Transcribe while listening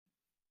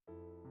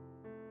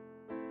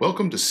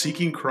Welcome to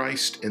Seeking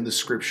Christ in the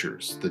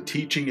Scriptures, the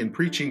teaching and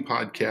preaching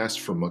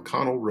podcast from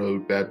McConnell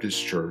Road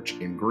Baptist Church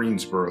in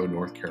Greensboro,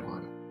 North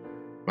Carolina.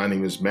 My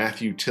name is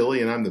Matthew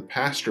Tilley, and I'm the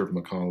pastor of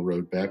McConnell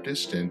Road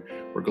Baptist, and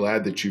we're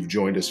glad that you've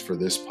joined us for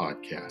this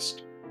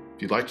podcast.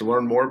 If you'd like to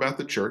learn more about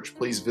the church,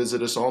 please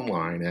visit us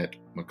online at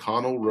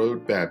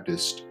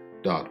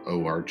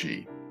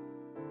mcconnellroadbaptist.org.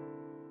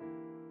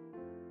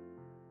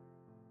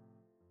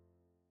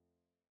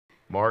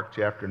 Mark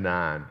chapter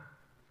 9.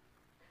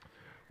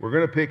 We're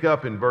going to pick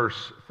up in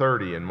verse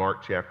 30 in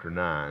Mark chapter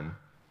 9.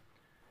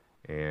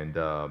 And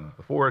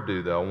before I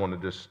do, though, I want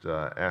to just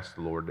ask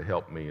the Lord to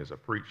help me as I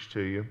preach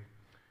to you.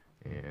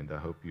 And I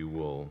hope you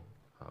will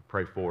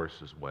pray for us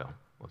as well.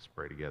 Let's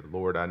pray together.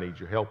 Lord, I need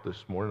your help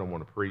this morning. I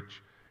want to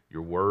preach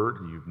your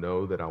word. And you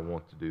know that I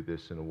want to do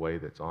this in a way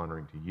that's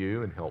honoring to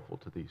you and helpful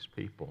to these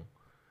people.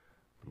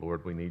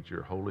 Lord, we need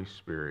your Holy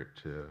Spirit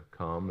to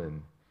come,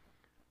 and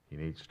he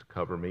needs to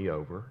cover me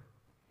over.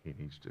 He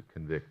needs to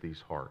convict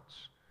these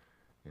hearts.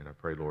 And I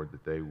pray, Lord,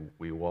 that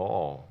we will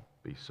all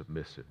be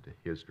submissive to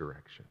his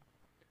direction.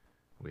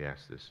 We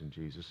ask this in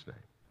Jesus' name.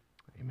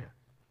 Amen.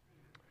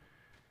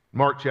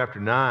 Mark chapter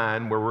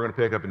 9, where we're going to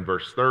pick up in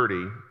verse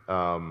 30,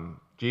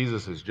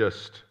 Jesus has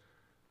just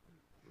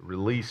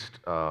released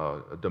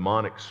a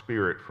demonic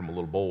spirit from a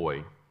little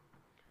boy.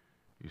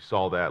 You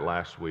saw that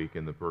last week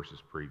in the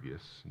verses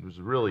previous. It was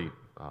a really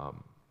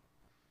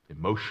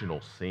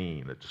emotional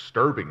scene, a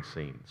disturbing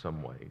scene in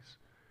some ways.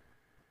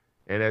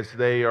 And as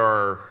they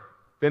are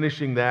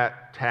finishing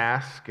that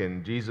task,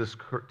 and Jesus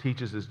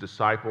teaches his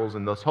disciples,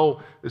 and this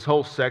whole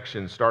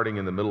section, starting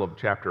in the middle of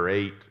chapter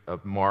 8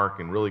 of Mark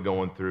and really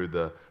going through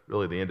the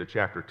end of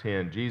chapter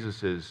 10,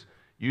 Jesus is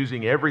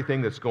using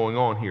everything that's going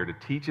on here to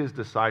teach his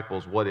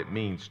disciples what it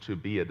means to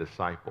be a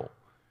disciple.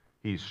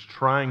 He's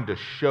trying to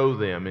show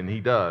them, and he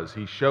does.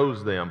 He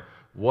shows them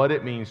what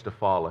it means to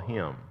follow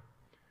him.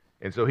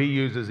 And so he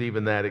uses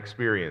even that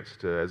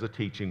experience as a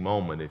teaching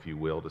moment, if you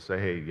will, to say,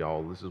 hey,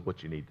 y'all, this is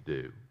what you need to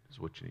do. This is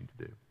what you need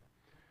to do.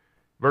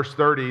 Verse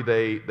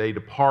 30, they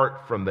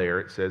depart from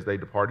there. It says they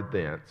departed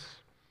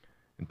thence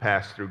and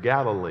passed through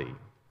Galilee.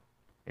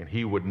 And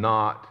he would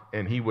not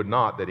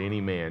that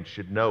any man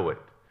should know it.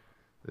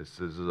 This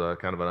is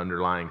kind of an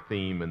underlying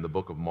theme in the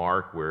book of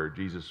Mark, where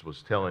Jesus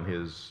was telling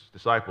his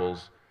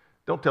disciples,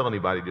 don't tell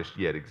anybody just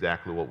yet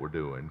exactly what we're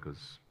doing,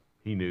 because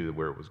he knew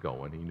where it was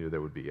going. He knew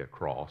there would be a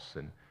cross,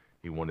 and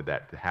he wanted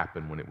that to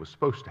happen when it was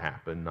supposed to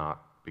happen,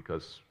 not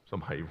because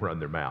somebody run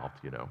their mouth,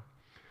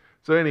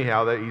 So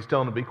anyhow, he's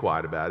telling them to be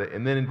quiet about it.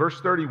 And then in verse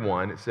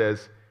 31, it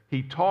says,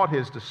 he taught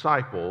his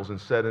disciples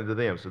and said unto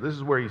them. So this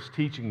is where he's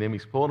teaching them.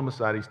 He's pulling them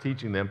aside. He's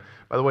teaching them.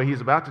 By the way,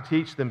 he's about to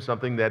teach them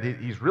something that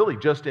he's really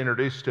just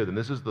introduced to them.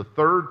 This is the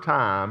third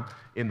time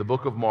in the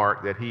book of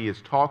Mark that he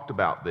has talked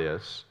about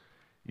this.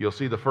 You'll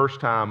see the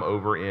first time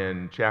over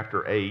in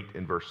chapter 8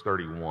 in verse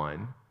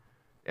 31.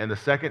 And the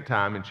second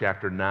time in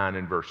chapter 9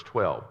 and verse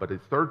 12. But the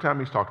third time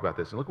he's talked about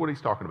this. And look what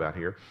he's talking about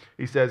here.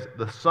 He says,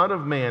 the Son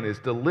of Man is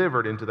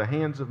delivered into the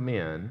hands of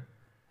men,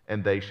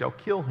 and they shall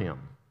kill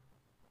him.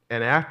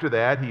 And after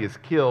that he is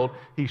killed,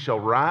 he shall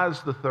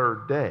rise the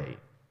third day.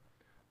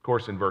 Of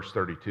course, in verse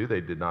 32,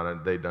 they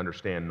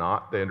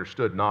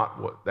understood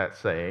not what that's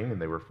saying,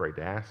 and they were afraid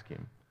to ask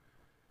him.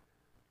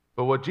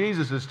 But what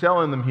Jesus is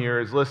telling them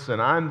here is, listen,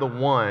 I'm the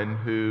one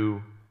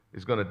who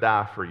is going to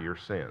die for your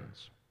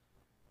sins.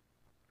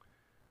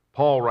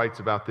 Paul writes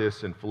about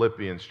this in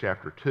Philippians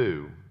chapter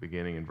 2,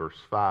 beginning in verse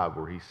 5,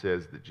 where he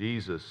says that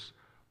Jesus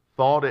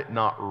thought it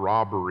not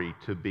robbery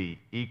to be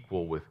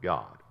equal with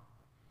God.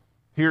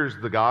 Here's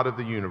the God of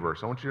the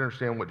universe. I want you to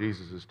understand what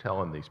Jesus is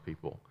telling these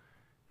people.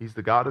 He's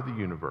the God of the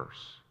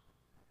universe.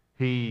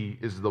 He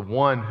is the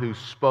one who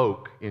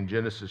spoke in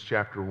Genesis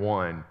chapter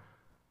 1,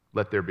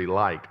 let there be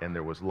light, and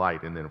there was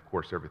light, and then, of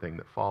course, everything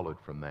that followed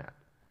from that.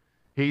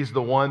 He's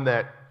the one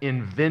that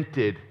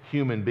invented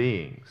human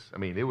beings. I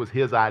mean, it was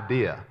his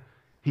idea.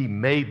 He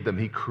made them.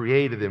 He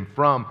created them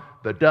from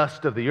the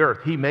dust of the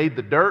earth. He made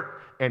the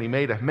dirt, and he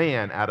made a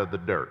man out of the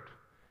dirt.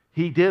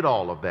 He did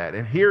all of that.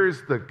 And here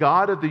is the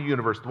God of the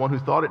universe, the one who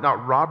thought it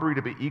not robbery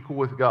to be equal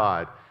with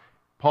God.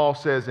 Paul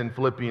says in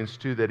Philippians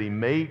 2 that he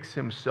makes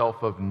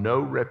himself of no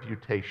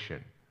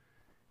reputation.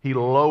 He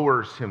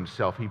lowers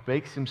himself. He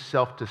makes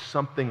himself to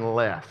something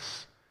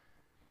less.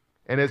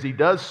 And as he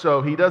does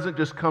so, he doesn't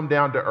just come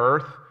down to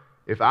earth.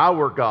 If I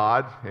were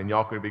God, and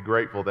y'all can be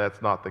grateful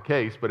that's not the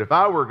case, but if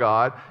I were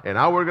God and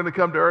I were going to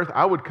come to earth,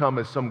 I would come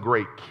as some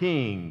great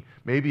king,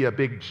 maybe a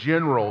big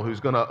general who's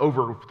going to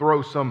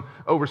overthrow some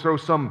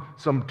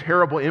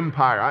terrible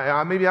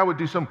empire. Maybe I would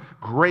do some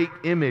great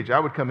image. I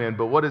would come in,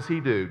 but what does he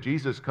do?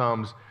 Jesus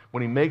comes,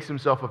 when he makes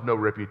himself of no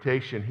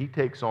reputation, he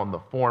takes on the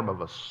form of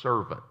a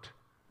servant.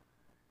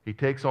 He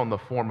takes on the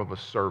form of a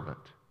servant,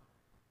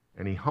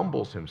 and he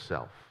humbles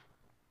himself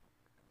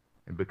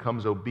and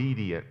becomes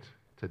obedient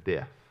to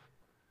death.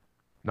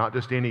 Not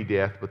just any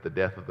death, but the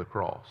death of the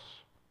cross.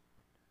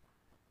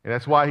 And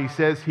that's why he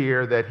says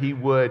here that he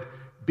would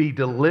be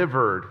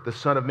delivered. The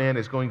Son of Man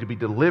is going to be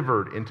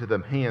delivered into the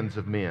hands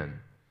of men.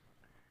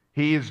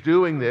 He is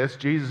doing this,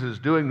 Jesus is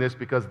doing this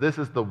because this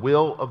is the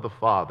will of the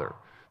Father.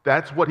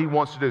 That's what he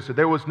wants to do. So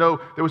there was no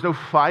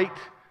fight.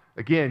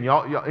 Again,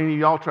 any of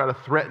y'all try to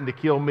threaten to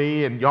kill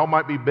me, and y'all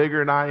might be bigger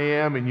than I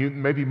am, and you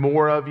maybe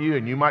more of you,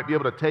 and you might be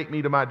able to take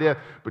me to my death,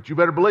 but you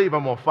better believe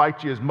I'm going to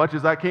fight you as much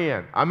as I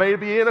can. I may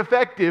be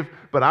ineffective,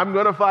 but I'm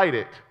going to fight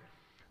it.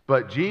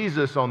 But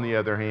Jesus, on the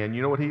other hand,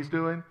 you know what he's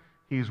doing?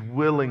 He's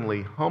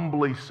willingly,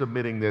 humbly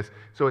submitting this.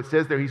 So it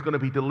says there he's going to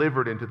be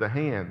delivered into the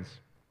hands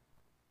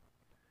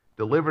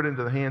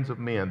of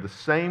men. The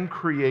same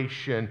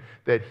creation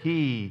that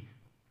he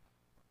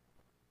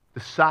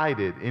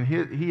decided, he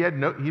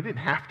didn't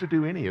have to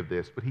do any of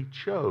this, but he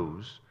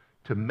chose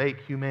to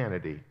make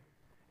humanity.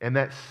 And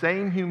that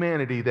same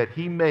humanity that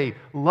he made,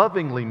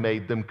 lovingly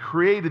made them,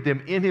 created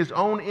them in his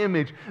own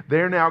image,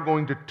 they're now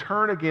going to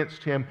turn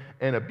against him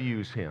and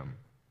abuse him.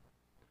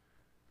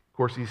 Of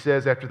course, he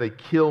says after they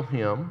kill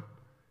him,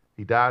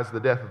 he dies the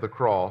death of the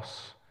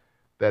cross,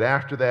 that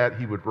after that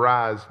he would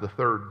rise the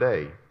third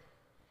day.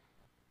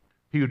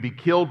 He would be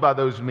killed by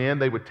those men.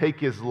 They would take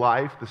his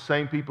life. The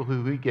same people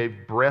who he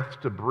gave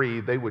breath to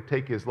breathe, they would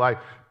take his life.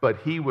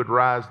 But he would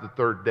rise the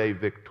third day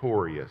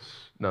victorious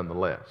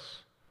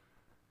nonetheless.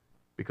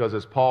 Because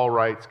as Paul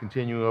writes,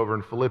 continuing over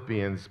in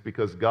Philippians,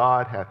 because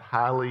God hath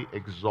highly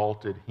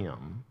exalted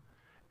him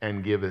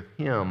and giveth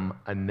him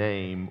a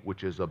name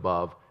which is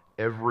above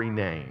every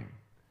name.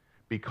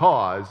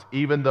 Because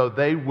even though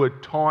they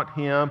would taunt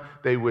him,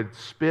 they would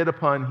spit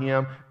upon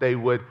him, they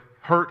would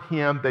hurt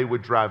him, they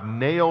would drive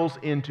nails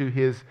into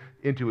his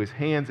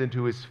hands,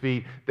 into his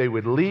feet, they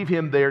would leave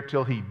him there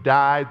till he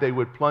died, they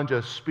would plunge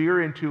a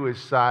spear into his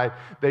side,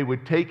 they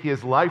would take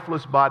his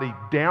lifeless body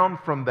down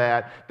from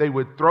that, they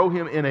would throw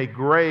him in a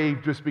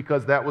grave just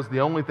because that was the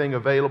only thing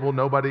available.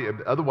 Nobody,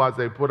 otherwise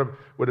they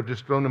would have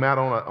just thrown him out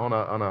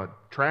on a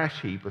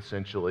trash heap,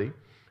 essentially.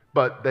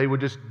 But they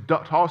would just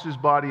toss his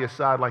body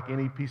aside like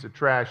any piece of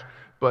trash.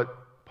 But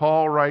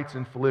Paul writes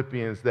in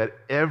Philippians that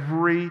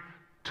every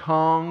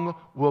tongue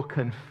will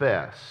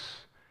confess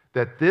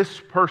that this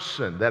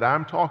person that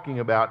I'm talking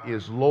about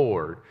is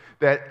Lord,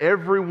 that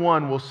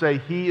everyone will say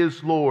he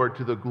is Lord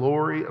to the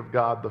glory of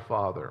God the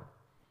Father.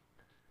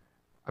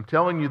 I'm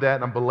telling you that,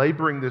 and I'm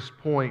belaboring this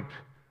point.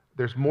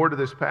 There's more to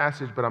this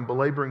passage, but I'm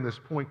belaboring this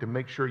point to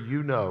make sure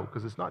you know,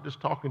 because it's not just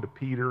talking to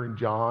Peter and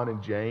John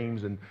and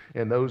James and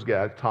those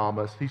guys,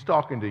 Thomas. He's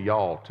talking to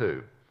y'all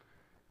too.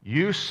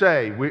 You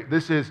say,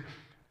 this is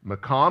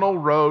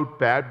McConnell Road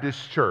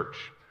Baptist Church.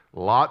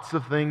 Lots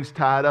of things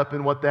tied up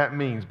in what that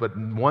means, but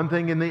one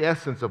thing in the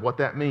essence of what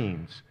that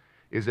means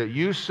is that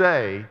you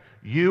say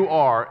you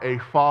are a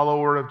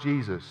follower of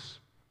Jesus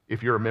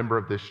if you're a member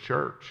of this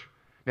church.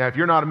 Now, if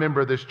you're not a member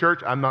of this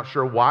church, I'm not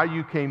sure why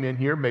you came in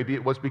here. Maybe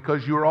it was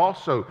because you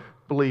also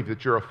believe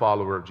that you're a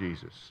follower of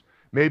Jesus.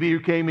 Maybe you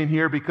came in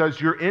here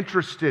because you're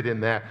interested in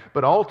that.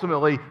 But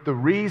ultimately, the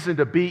reason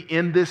to be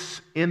in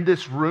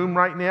this room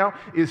right now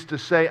is to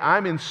say,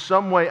 I'm in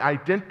some way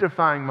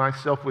identifying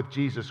myself with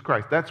Jesus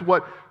Christ. That's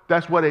what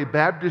a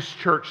Baptist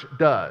church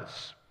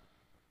does.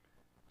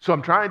 So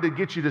I'm trying to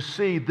get you to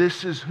see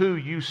this is who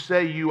you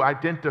say you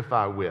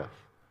identify with.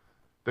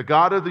 The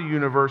God of the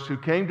universe who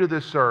came to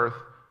this earth,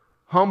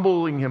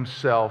 humbling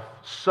himself,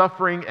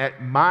 suffering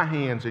at my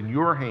hands and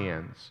your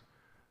hands,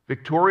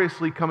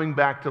 victoriously coming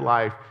back to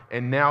life,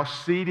 and now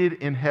seated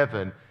in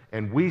heaven,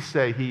 and we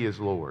say he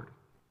is Lord.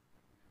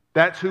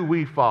 That's who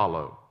we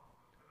follow.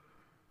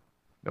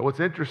 Now what's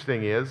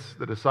interesting is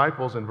the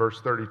disciples in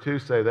verse 32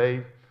 say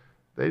they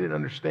didn't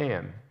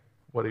understand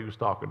what he was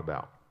talking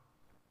about.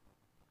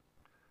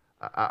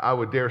 I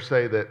would dare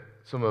say that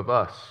some of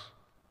us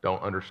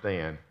don't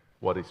understand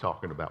what he's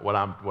talking about, what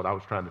I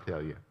was trying to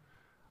tell you.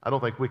 I don't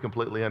think we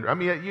completely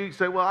you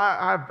say, well,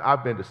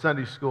 I've been to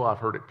Sunday school, I've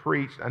heard it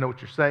preached, I know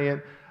what you're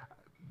saying.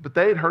 But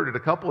they had heard it a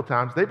couple of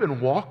times. They've been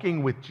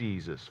walking with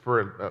Jesus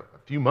for a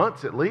few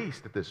months at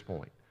least at this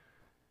point.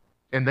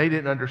 And they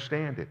didn't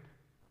understand it.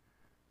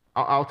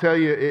 I'll tell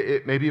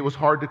you, maybe it was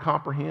hard to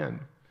comprehend.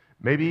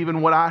 Maybe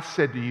even what I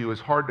said to you is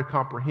hard to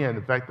comprehend.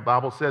 In fact, the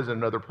Bible says in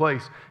another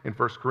place, in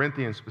 1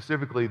 Corinthians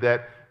specifically,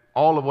 that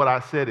all of what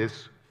I said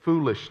is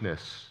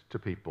foolishness to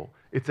people.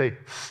 It's a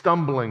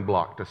stumbling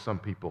block to some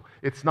people.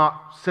 It's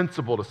not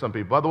sensible to some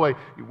people. By the way,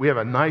 we have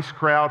a nice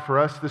crowd for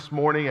us this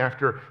morning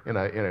after in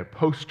a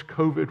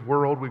post-COVID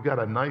world. We've got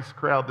a nice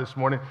crowd this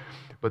morning.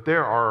 But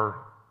there are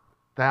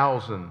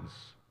thousands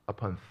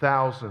upon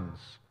thousands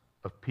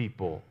of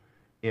people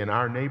in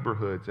our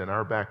neighborhoods and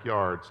our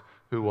backyards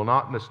who will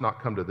not just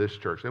not come to this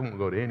church. They won't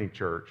go to any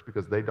church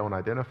because they don't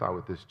identify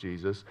with this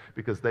Jesus,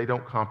 because they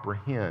don't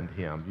comprehend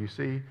him. You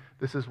see,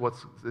 this is what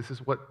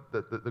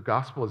the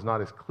gospel is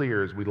not as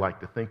clear as we'd like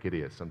to think it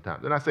is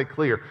sometimes. And I say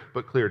clear,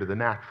 but clear to the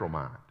natural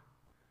mind.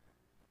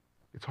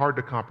 It's hard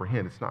to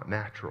comprehend. It's not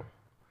natural.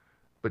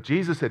 But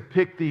Jesus had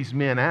picked these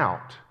men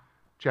out.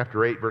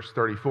 Chapter 8, verse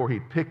 34,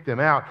 he'd picked them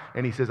out,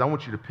 and he says, I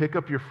want you to pick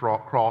up your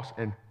cross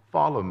and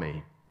follow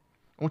me.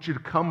 I want you to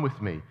come with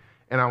me.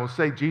 And I will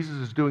say Jesus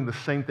is doing the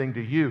same thing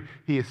to you.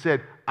 He has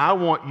said, I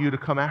want you to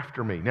come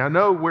after me. Now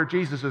know where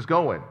Jesus is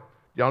going.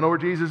 Y'all know where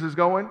Jesus is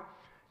going?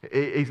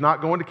 He's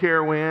not going to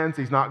Carowinds.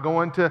 He's not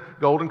going to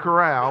Golden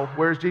Corral.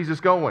 Where's Jesus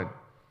going?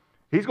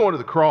 He's going to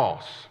the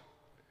cross.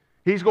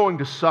 He's going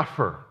to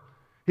suffer.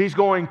 He's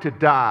going to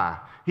die.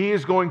 He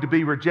is going to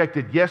be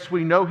rejected. Yes,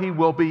 we know he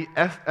will be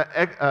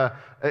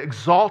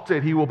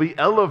exalted. He will be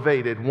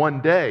elevated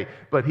one day,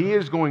 but he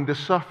is going to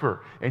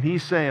suffer. And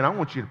he's saying, I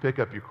want you to pick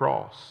up your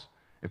cross.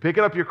 And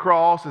picking up your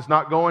cross is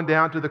not going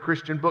down to the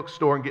Christian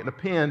bookstore and getting a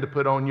pen to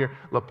put on your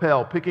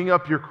lapel. Picking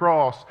up your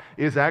cross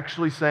is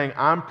actually saying,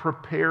 I'm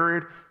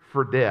prepared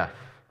for death.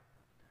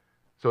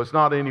 So it's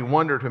not any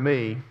wonder to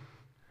me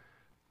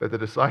that the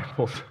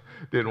disciples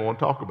didn't want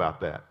to talk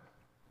about that.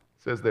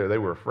 It says there they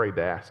were afraid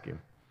to ask him.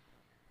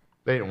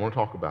 They didn't want to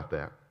talk about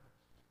that.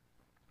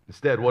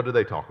 Instead, what do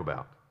they talk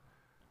about?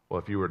 Well,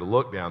 if you were to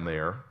look down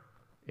there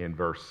in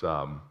verse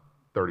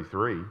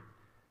 33,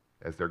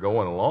 as they're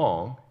going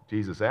along,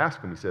 Jesus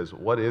asked them, he says,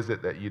 what is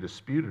it that you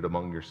disputed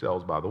among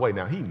yourselves by the way?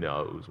 Now, he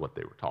knows what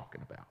they were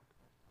talking about.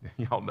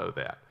 Y'all know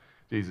that.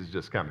 Jesus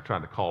just kind of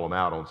trying to call them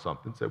out on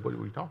something, said, what are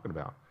we talking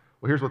about?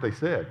 Well, here's what they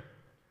said.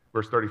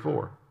 Verse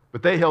 34.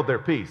 But they held their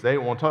peace. They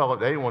didn't want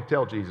to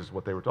tell Jesus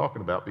what they were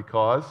talking about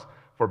because,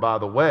 for by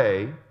the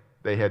way,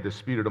 they had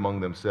disputed among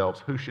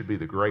themselves who should be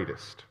the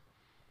greatest.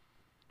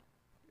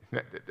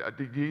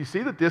 Do you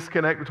see the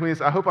disconnect between this?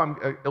 I hope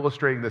I'm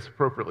illustrating this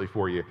appropriately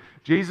for you.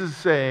 Jesus is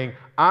saying,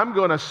 I'm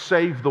going to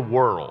save the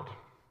world.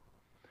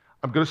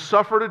 I'm going to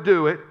suffer to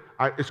do it.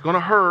 It's going to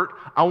hurt.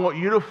 I want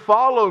you to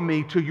follow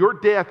me to your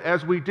death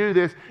as we do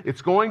this.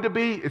 It's going to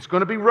be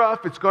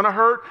rough. It's going to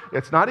hurt.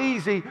 It's not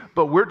easy,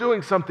 but we're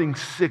doing something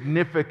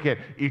significant,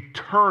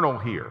 eternal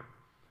here.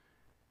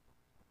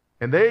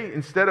 And they,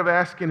 instead of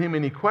asking him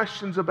any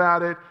questions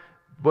about it,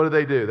 what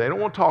do? They don't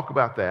want to talk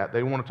about that.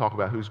 They want to talk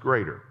about who's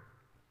greater.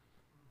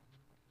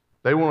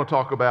 They want to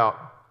talk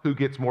about who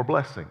gets more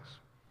blessings.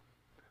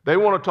 They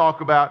want to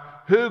talk about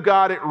who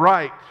got it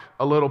right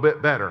a little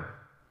bit better.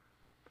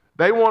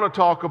 They want to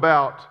talk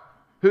about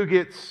who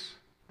gets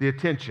the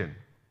attention.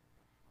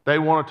 They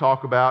want to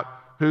talk about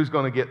who's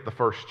going to get the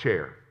first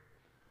chair.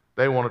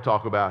 They want to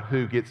talk about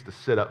who gets to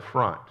sit up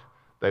front.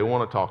 They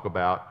want to talk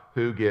about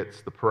who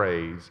gets the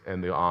praise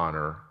and the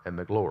honor and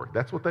the glory.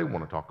 That's what they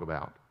want to talk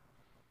about.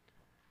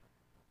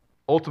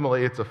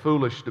 Ultimately, it's a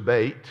foolish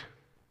debate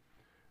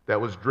that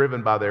was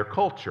driven by their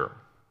culture.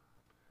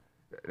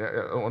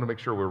 I want to make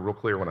sure we're real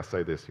clear when I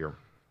say this here.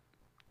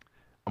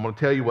 I'm going to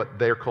tell you what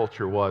their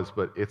culture was,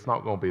 but it's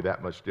not going to be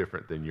that much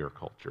different than your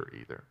culture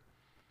either.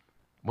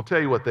 I'm going to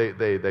tell you what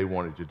they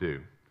wanted to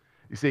do.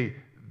 You see,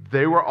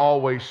 they were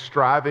always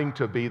striving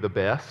to be the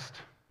best.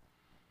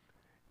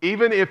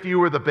 Even if you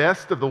were the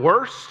best of the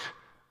worst,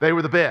 they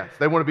were the best.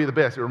 They want to be the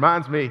best. It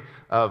reminds me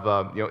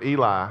of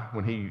Eli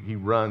when he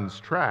runs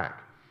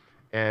track.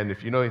 And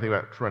if you know anything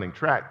about running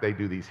track, they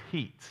do these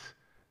heats.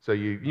 So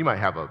you might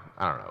have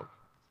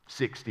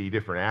 60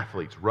 different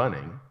athletes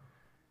running,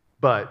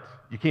 but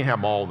you can't have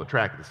them all on the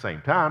track at the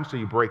same time, so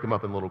you break them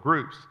up in little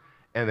groups,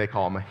 and they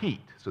call them a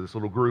heat. So this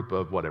little group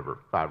of 5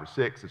 or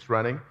 6 is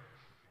running,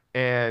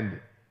 and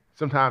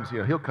sometimes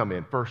he'll come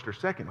in first or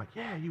second, like,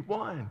 yeah, you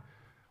won.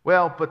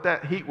 Well, but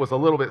that heat was a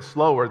little bit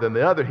slower than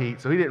the other heat,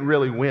 so he didn't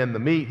really win the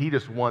meet. He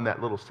just won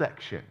that little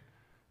section.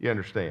 You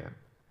understand?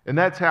 And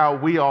that's how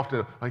we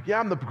often, yeah,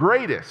 I'm the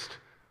greatest.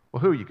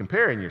 Well, who are you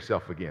comparing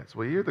yourself against?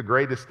 Well, you're the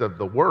greatest of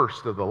the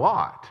worst of the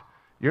lot.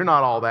 You're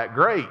not all that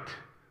great.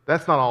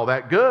 That's not all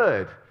that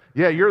good.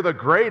 Yeah, you're the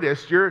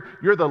greatest. You're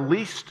the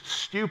least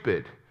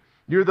stupid.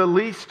 You're the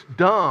least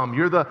dumb.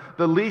 You're the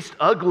least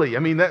ugly. I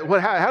mean,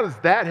 how does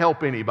that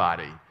help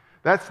anybody?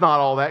 That's not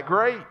all that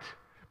great.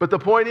 But the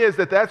point is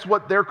that's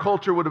what their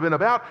culture would have been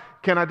about.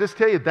 Can I just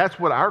tell you, that's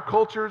what our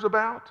culture is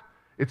about?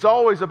 It's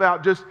always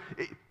about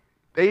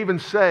they even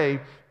say,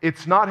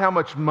 it's not how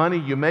much money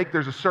you make.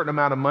 There's a certain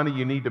amount of money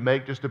you need to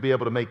make just to be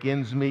able to make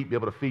ends meet, be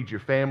able to feed your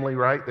family,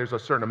 right? There's a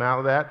certain amount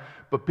of that.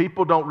 But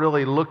people don't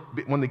really look,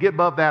 when they get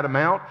above that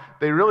amount,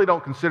 they really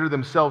don't consider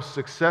themselves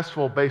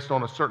successful based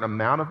on a certain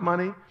amount of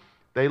money.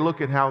 They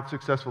look at how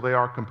successful they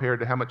are compared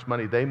to how much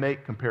money they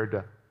make compared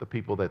to the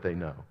people that they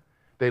know.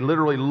 They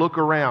literally look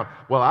around.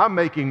 Well, I'm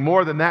making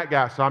more than that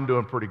guy, so I'm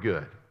doing pretty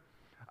good.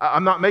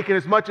 I'm not making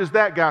as much as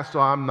that guy, so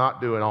I'm not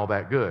doing all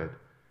that good.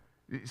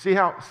 See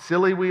how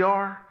silly we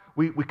are?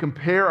 We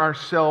compare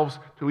ourselves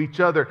to each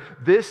other.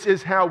 This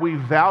is how we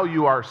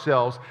value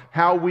ourselves,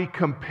 how we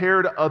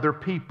compare to other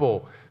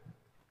people.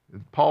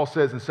 Paul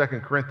says in 2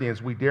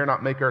 Corinthians, we dare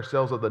not make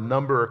ourselves of the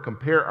number or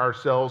compare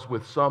ourselves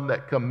with some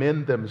that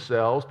commend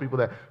themselves, people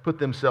that put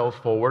themselves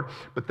forward,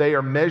 but they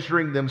are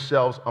measuring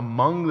themselves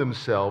among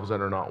themselves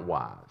and are not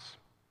wise.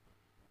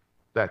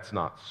 That's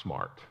not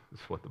smart, is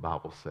what the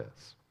Bible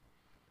says.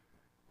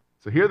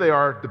 So here they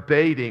are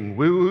debating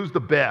who's the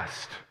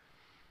best,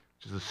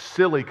 which is a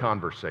silly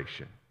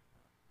conversation.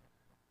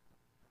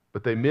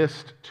 But they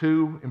missed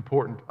 2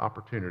 important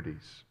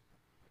opportunities.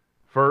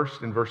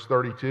 First, in verse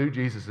 32,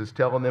 Jesus is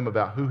telling them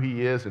about who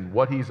he is and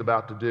what he's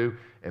about to do,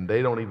 and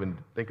they don't even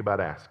think about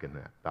asking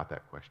about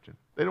that question.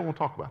 They don't want to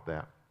talk about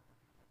that.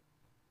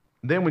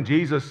 Then when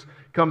Jesus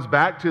comes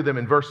back to them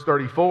in verse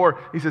 34,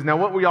 he says, now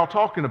what were y'all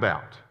talking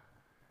about?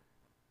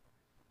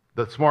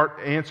 The smart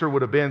answer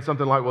would have been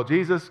something like, well,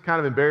 Jesus, kind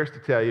of embarrassed to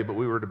tell you, but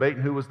we were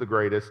debating who was the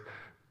greatest.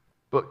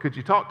 But could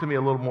you talk to me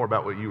a little more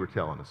about what you were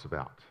telling us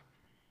about?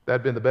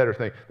 That'd been the better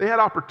thing. They had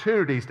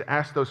opportunities to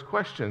ask those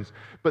questions,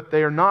 but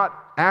they are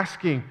not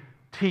asking,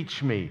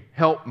 teach me,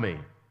 help me.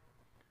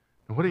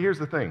 And here's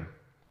the thing.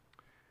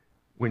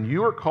 When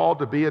you are called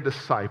to be a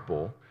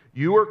disciple,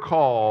 you are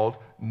called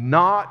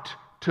not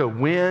to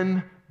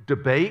win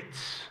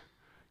debates.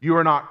 You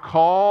are not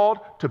called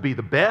to be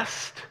the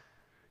best.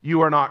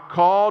 You are not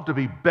called to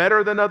be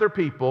better than other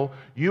people.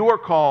 You are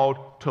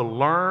called to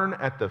learn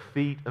at the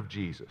feet of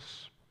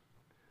Jesus.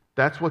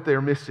 That's what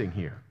they're missing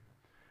here.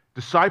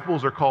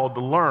 Disciples are called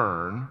to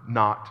learn,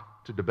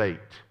 not to debate.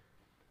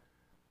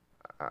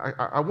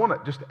 I want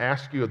to just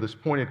ask you this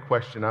pointed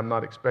question. I'm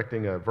not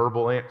expecting a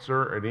verbal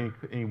answer in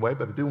any way,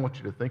 but I do want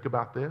you to think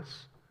about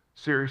this.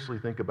 Seriously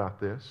think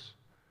about this.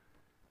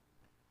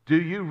 Do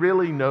you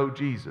really know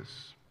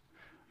Jesus?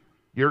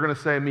 You're going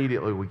to say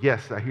immediately, well,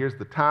 yes, here's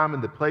the time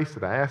and the place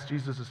that I asked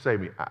Jesus to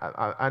save me.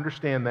 I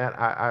understand that.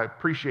 I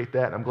appreciate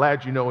that. I'm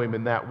glad you know him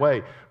in that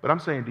way. But I'm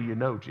saying, do you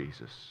know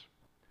Jesus?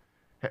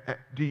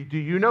 Do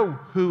you know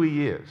who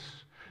he is?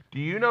 Do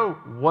you know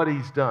what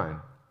he's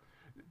done?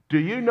 Do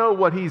you know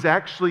what he's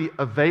actually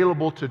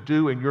available to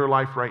do in your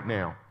life right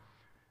now?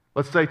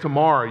 Let's say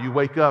tomorrow you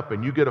wake up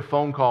and you get a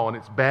phone call and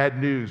it's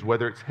bad news,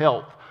 whether it's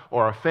health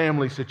or a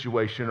family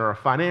situation or a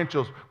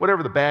financials,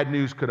 whatever the bad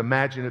news could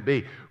imagine it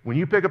be. When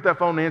you pick up that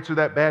phone and answer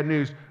that bad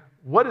news,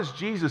 what does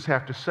Jesus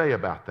have to say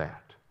about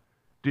that?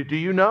 Do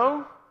you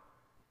know?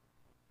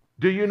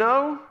 Do you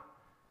know?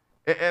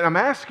 And I'm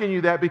asking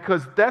you that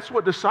because that's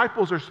what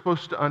disciples are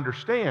supposed to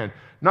understand.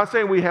 Not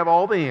saying we have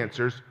all the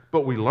answers,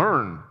 but we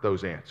learn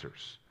those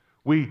answers.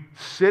 We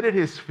sit at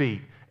his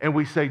feet and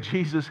we say,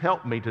 Jesus,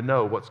 help me to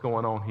know what's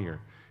going on here.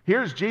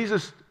 Here's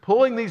Jesus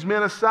pulling these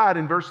men aside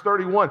in verse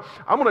 31.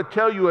 I'm going to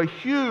tell you a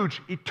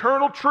huge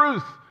eternal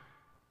truth.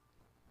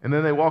 And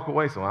then they walk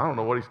away saying, I don't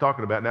know what he's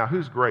talking about. Now,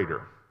 who's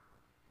greater?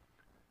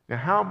 Now,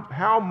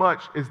 how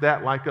much is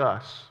that like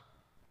us?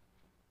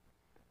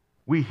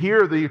 We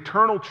hear the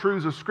eternal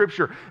truths of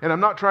Scripture, and I'm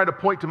not trying to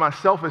point to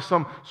myself as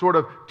some sort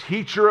of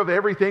teacher of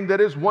everything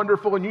that is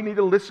wonderful, and you need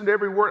to listen to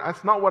every word.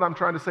 That's not what I'm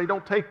trying to say.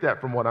 Don't take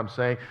that from what I'm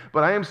saying.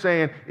 But I am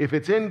saying if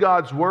it's in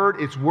God's Word,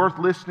 it's worth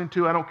listening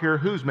to. I don't care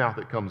whose mouth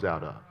it comes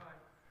out of.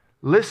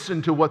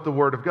 Listen to what the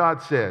Word of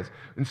God says.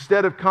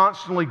 Instead of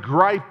constantly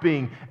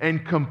griping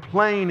and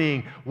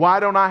complaining, why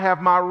don't I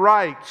have my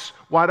rights?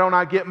 Why don't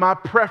I get my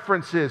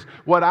preferences?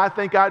 What I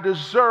think I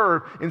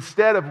deserve?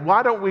 Instead of,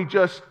 why don't we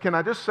just, can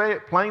I just say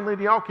it plainly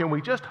to y'all? Can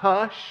we just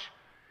hush?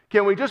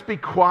 Can we just be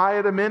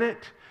quiet a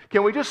minute?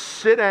 Can we just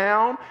sit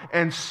down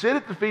and sit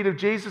at the feet of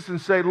Jesus and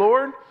say,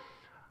 Lord,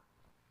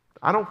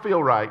 I don't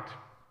feel right.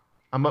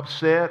 I'm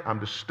upset. I'm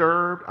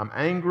disturbed. I'm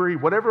angry.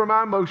 Whatever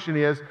my emotion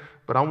is,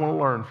 but I want to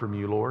learn from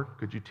you, Lord.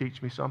 Could you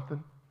teach me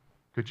something?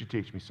 Could you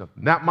teach me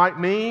something? That might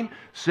mean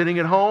sitting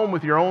at home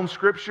with your own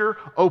Scripture,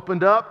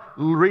 opened up,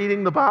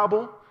 reading the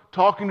Bible,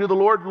 talking to the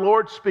Lord.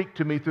 Lord, speak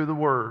to me through the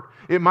Word.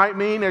 It might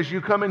mean as you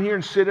come in here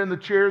and sit in the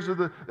chairs of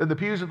the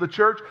pews of the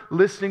church,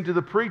 listening to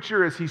the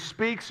preacher as he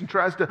speaks and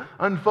tries to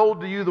unfold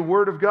to you the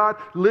Word of God.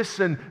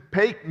 Listen,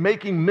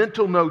 making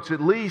mental notes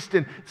at least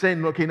and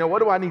saying, okay, now what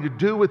do I need to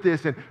do with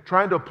this? And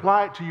trying to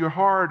apply it to your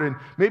heart. And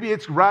maybe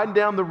it's riding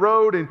down the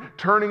road and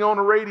turning on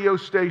a radio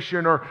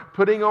station or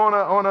putting on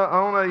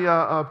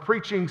a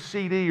preaching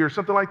CD or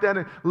something like that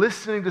and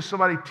listening to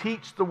somebody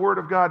teach the Word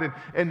of God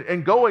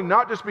and going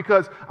not just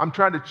because I'm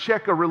trying to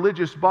check a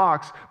religious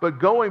box, but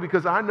going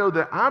because I know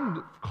that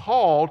I'm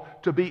called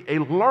to be a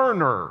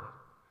learner.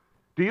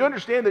 Do you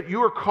understand that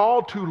you are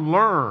called to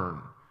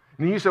learn?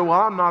 And you say, well,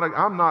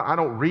 I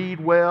don't read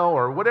well,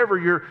 or whatever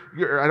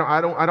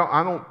I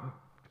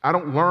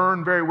don't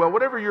learn very well,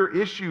 whatever your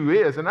issue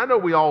is. And I know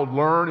we all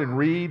learn and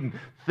read and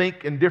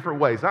think in different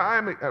ways. I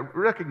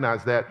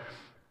recognize that.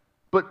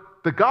 But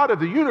the God of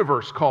the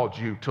universe called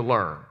you to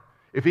learn.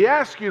 If he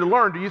asks you to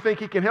learn, do you think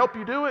he can help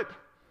you do it?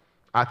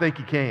 I think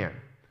he can.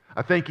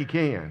 I think he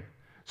can.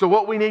 So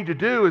what we need to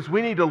do is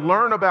we need to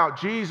learn about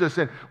Jesus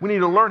and we need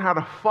to learn how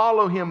to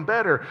follow him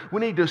better. We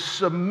need to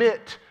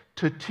submit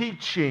to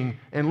teaching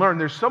and learn.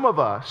 There's some of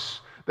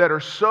us that are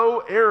so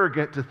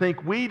arrogant to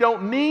think we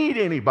don't need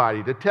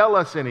anybody to tell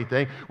us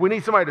anything. We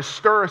need somebody to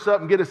stir us up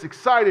and get us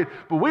excited,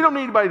 but we don't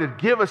need anybody to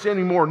give us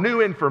any more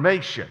new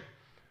information.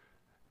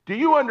 Do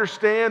you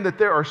understand that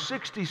there are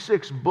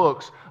 66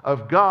 books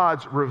of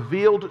God's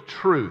revealed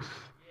truth?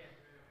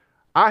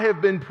 I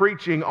have been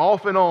preaching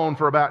off and on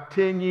for about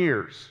 10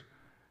 years,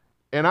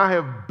 and I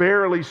have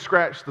barely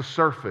scratched the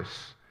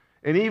surface.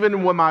 And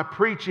even when my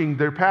preaching,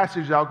 there are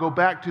passages I'll go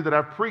back to that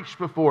I've preached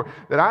before,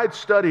 that I had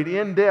studied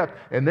in depth,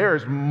 and there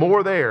is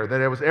more there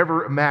than I was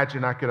ever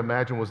imagined I could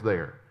imagine was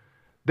there.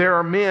 There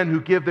are men who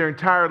give their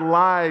entire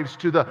lives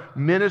to the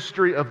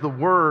ministry of the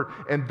Word,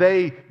 and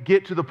they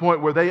get to the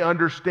point where they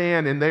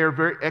understand, and they are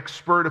very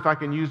expert, if I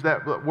can use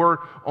that word,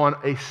 on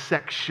a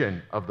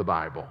section of the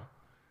Bible.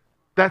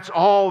 That's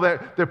all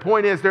that, the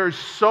point is, there is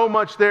so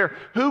much there.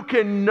 Who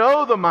can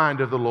know the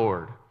mind of the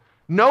Lord?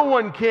 No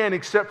one can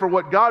except for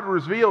what God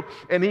revealed,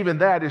 and even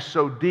that is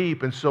so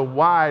deep and so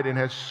wide and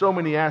has so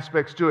many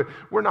aspects to it.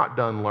 We're not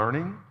done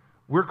learning.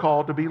 We're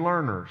called to be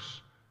learners,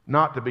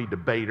 not to be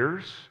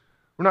debaters.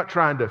 We're not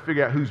trying to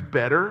figure out who's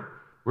better.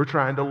 We're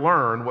trying to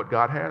learn what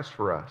God has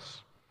for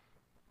us.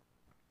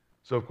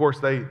 So, of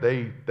course,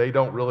 they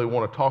don't really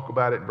want to talk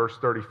about it in verse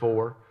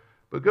 34.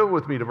 But go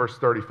with me to verse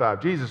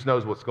 35. Jesus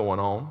knows what's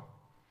going on.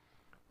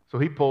 So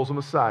he pulls them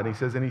aside, and he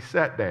says, "And he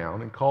sat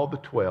down and called the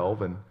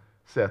 12 and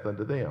saith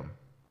unto them,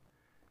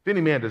 If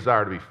any man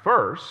desire to be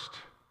first,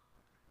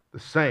 the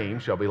same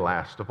shall be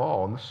last of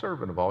all and the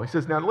servant of all." He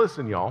says, now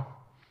listen, y'all.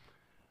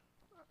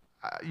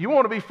 You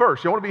want to be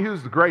first. You want to be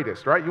who's the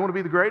greatest, right? You want to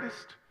be the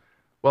greatest?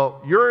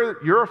 Well,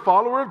 you're a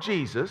follower of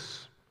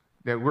Jesus.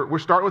 Now, we're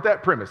starting with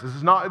that premise. This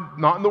is not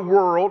in the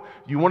world.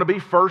 You want to be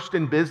first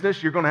in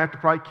business, you're going to have to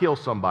probably kill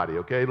somebody,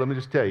 okay? Let me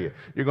just tell you.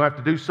 You're going to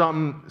have to do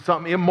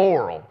something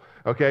immoral,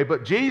 okay?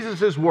 But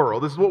Jesus'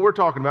 world, this is what we're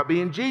talking about,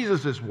 being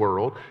Jesus'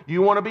 world.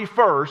 You want to be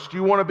first.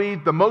 You want to be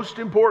the most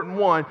important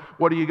one.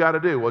 What do you got to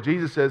do? Well,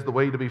 Jesus says the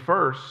way to be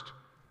first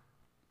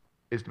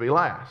is to be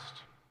last.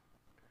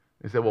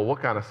 He said, well,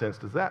 what kind of sense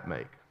does that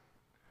make?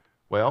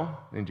 Well,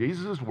 in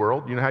Jesus'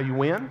 world, you know how you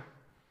win?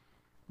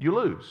 You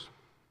lose.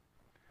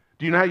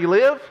 Do you know how you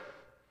live?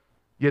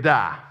 You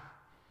die.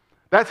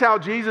 That's how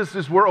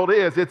Jesus' world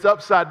is. It's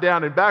upside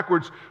down and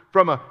backwards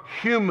from a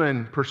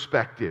human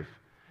perspective.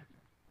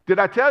 Did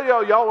I tell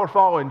y'all are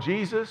following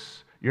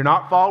Jesus? You're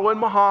not following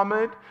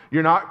Muhammad.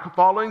 You're not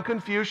following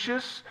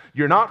Confucius.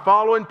 You're not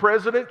following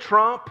President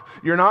Trump.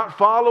 You're not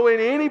following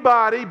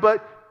anybody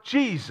but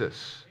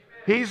Jesus.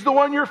 He's the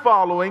one you're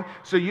following.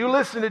 So you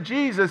listen to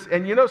Jesus,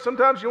 and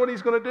sometimes you know what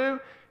he's going to do?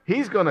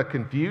 He's going to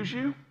confuse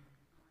you.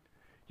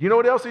 You know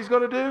what else he's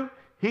going to do?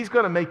 He's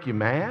going to make you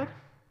mad.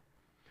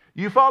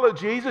 You follow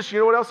Jesus, you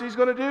know what else he's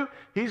going to do?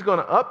 He's going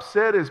to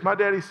upset, as my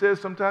daddy says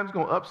sometimes, he's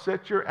going to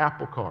upset your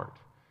apple cart.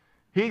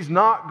 You're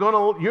not going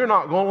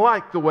to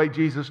like the way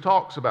Jesus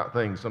talks about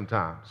things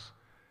sometimes.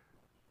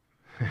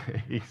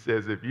 He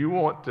says, if you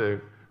want to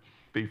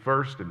be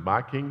first in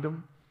my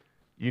kingdom,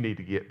 you need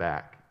to get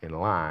back in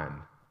line.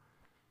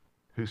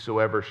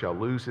 Whosoever shall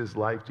lose his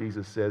life,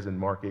 Jesus says in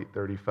Mark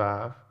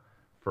 8:35,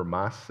 for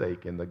my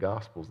sake in the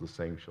Gospels, the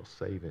same shall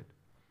save it.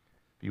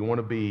 If you want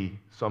to be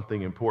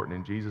something important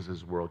in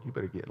Jesus' world, you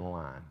better get in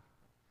line.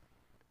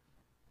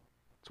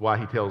 That's why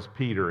he tells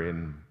Peter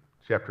in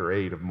chapter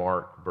 8 of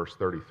Mark, verse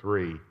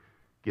 33,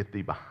 get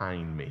thee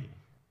behind me.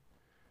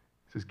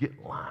 He says, get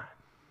in line.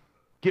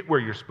 Get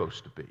where you're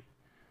supposed to be.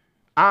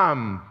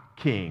 I'm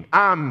king.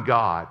 I'm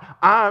God.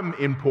 I'm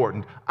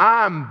important.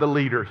 I'm the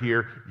leader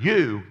here.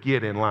 You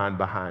get in line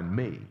behind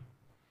me.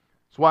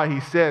 That's why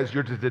he says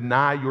you're to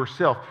deny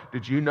yourself.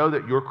 Did you know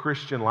that your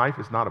Christian life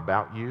is not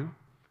about you?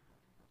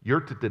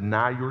 You're to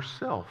deny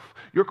yourself.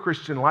 Your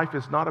Christian life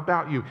is not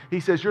about you. He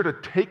says you're to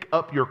take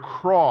up your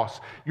cross.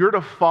 You're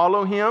to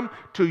follow him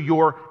to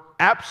your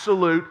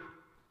absolute,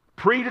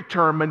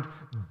 predetermined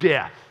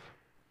death.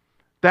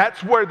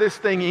 That's where this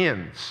thing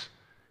ends.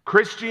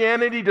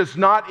 Christianity does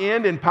not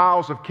end in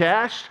piles of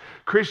cash.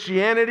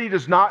 Christianity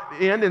does not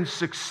end in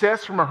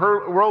success from a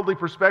worldly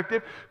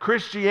perspective.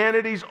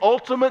 Christianity's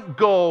ultimate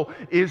goal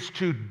is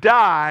to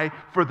die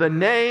for the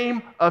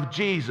name of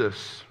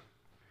Jesus.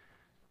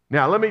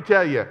 Now, let me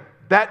tell you,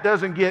 that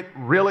doesn't get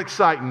real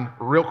exciting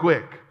real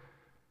quick,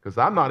 because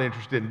I'm not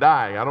interested in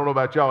dying. I don't know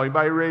about y'all.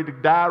 Anybody ready to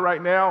die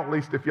right now? At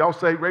least if y'all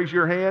say, raise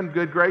your hand,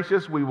 good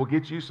gracious, we will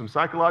get you some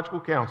psychological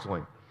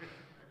counseling.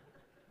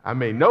 I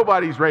mean,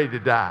 nobody's ready to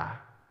die.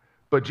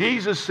 But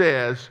Jesus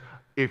says,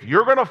 if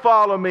you're going to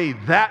follow me,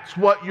 that's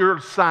what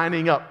you're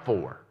signing up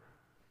for.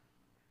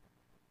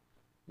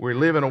 We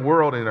live in a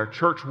world, in our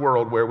church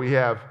world, where we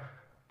have,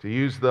 to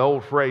use the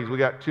old phrase, we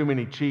got too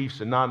many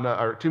chiefs and not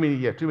enough, or too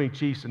many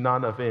chiefs and not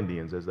enough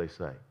Indians, as they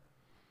say.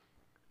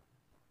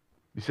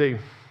 You see,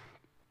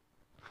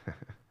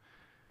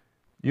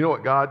 you know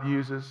what God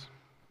uses?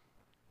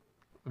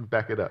 Let me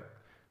back it up.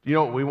 Do you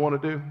know what we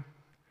want to do?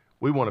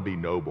 We want to be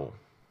noble.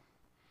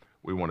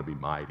 We want to be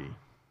mighty.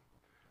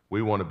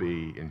 We want to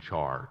be in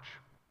charge.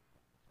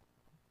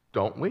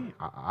 Don't we?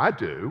 I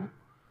do.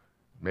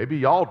 Maybe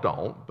y'all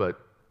don't, but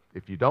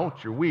if you don't,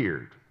 you're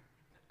weird.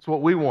 It's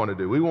what we want to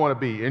do. We want to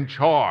be in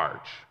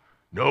charge,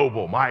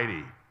 noble,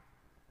 mighty.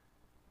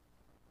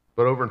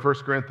 But over in 1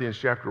 Corinthians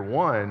chapter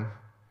 1,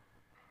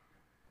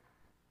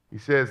 he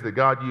says that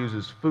God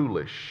uses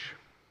foolish,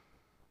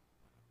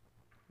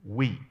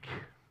 weak,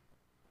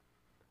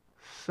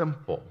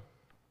 simple,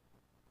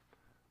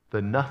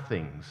 the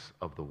nothings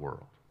of the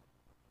world.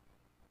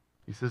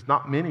 He says,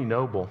 not many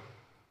noble,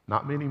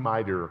 not many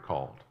mighty are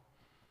called.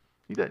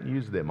 He doesn't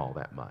use them all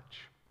that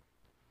much.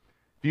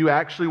 If you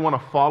actually want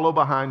to follow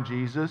behind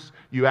Jesus,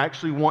 you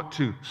actually want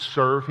to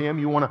serve him,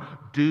 you want to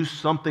do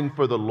something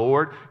for the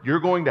Lord, you're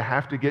going to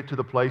have to get to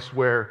the place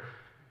where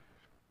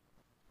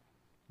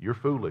you're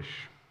foolish,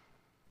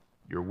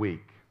 you're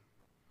weak,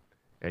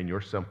 and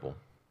you're simple.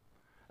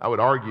 I would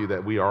argue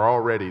that we are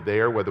already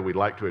there, whether we'd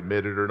like to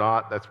admit it or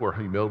not. That's where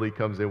humility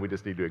comes in. We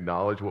just need to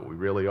acknowledge what we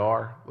really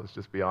are. Let's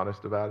just be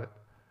honest about it.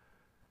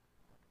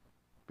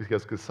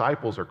 because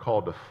disciples are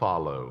called to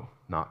follow,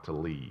 not to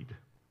lead.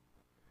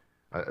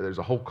 There's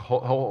a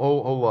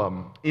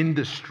whole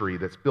industry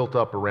that's built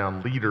up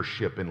around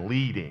leadership and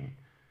leading.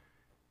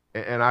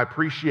 And I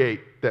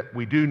appreciate that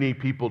we do need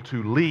people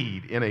to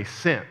lead in a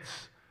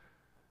sense.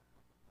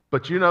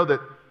 But you know that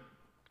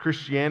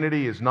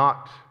Christianity is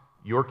not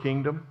your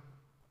kingdom.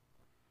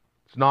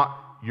 It's not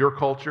your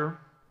culture.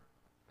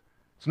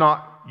 It's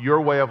not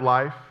your way of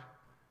life.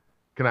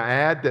 Can I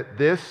add that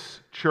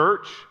this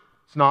church,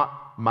 it's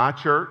not my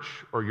church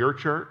or your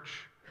church.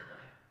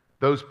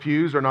 Those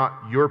pews are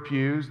not your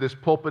pews. This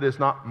pulpit is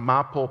not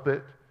my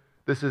pulpit.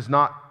 This is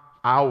not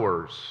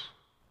ours.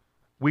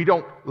 We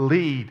don't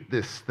lead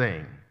this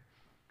thing.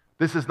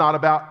 This is not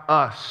about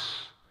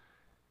us.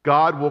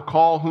 God will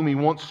call whom He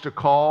wants to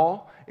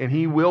call, and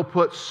He will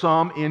put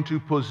some into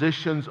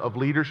positions of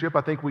leadership.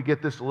 I think we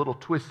get this a little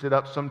twisted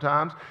up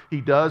sometimes. He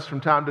does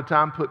from time to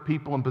time put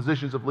people in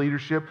positions of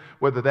leadership,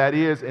 whether that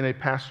is in a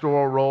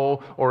pastoral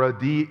role or a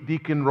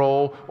deacon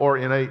role or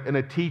in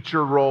a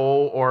teacher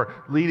role or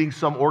leading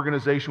some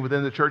organization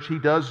within the church. He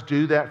does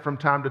do that from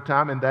time to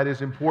time, and that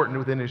is important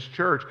within His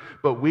church,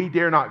 but we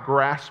dare not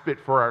grasp it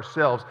for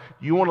ourselves.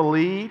 You want to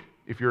lead?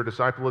 If you're a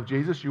disciple of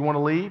Jesus, you want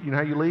to lead? You know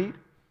how you lead?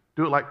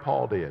 Do it like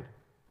Paul did.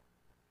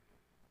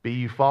 Be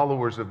ye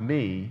followers of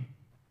me,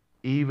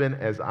 even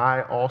as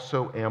I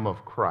also am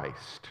of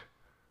Christ,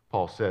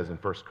 Paul says in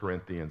 1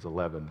 Corinthians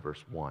 11,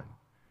 verse 1.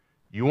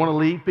 You want to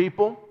lead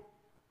people?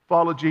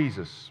 Follow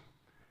Jesus.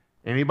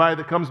 Anybody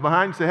that comes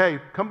behind you, say, hey,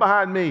 come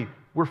behind me.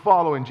 We're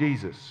following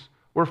Jesus.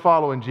 We're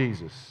following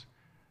Jesus.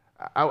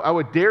 I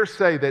would dare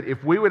say that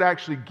if we would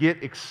actually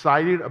get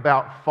excited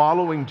about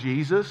following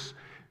Jesus,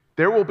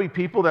 there will be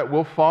people that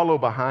will follow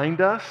behind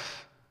us.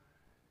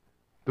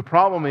 The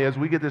problem is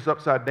we get this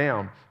upside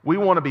down. We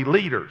want to be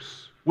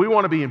leaders. We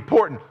want to be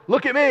important.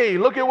 Look at me.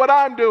 Look at what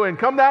I'm doing.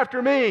 Come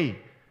after me.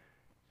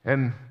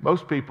 And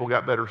most people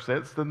got better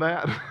sense than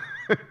that.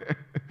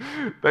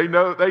 They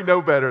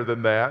know better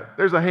than that.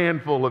 There's a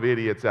handful of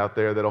idiots out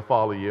there that'll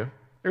follow you.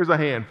 There's a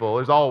handful.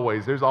 There's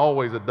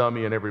always a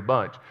dummy in every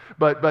bunch.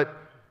 But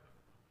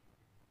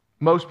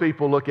most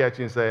people look at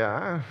you and say,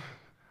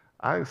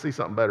 I see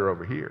something better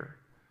over here.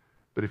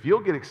 But if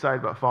you'll get excited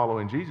about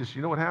following Jesus,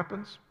 you know what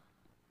happens?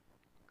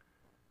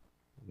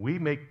 We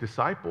make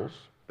disciples.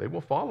 They will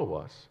follow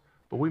us,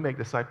 but we make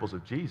disciples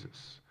of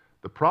Jesus.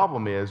 The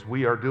problem is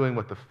we are doing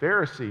what the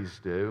Pharisees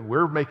do.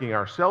 We're making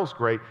ourselves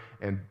great,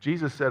 and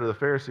Jesus said to the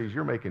Pharisees,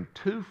 you're making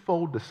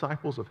twofold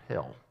disciples of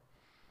hell.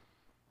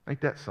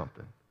 Ain't that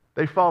something?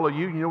 They follow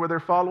you. You know where they're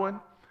following?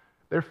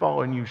 They're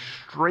following you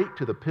straight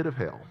to the pit of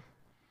hell.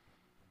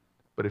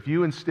 But if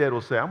you instead will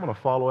say, I'm going to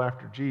follow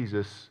after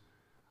Jesus,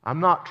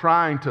 I'm not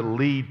trying to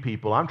lead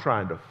people. I'm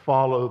trying to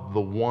follow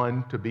the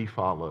one to be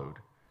followed.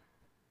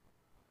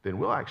 Then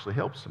we'll actually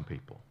help some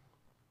people.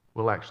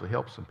 We'll actually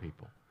help some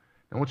people.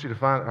 I want you to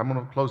find, I'm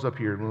going to close up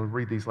here and we'll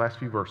read these last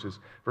few verses.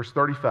 Verse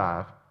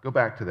 35, go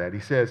back to that.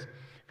 He says,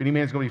 if any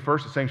man's going to be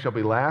first, the same shall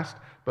be last.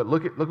 But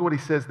look at what he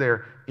says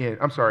there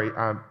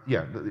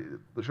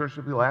the church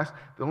shall be last.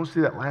 Then we'll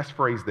see that last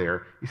phrase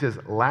there. He says,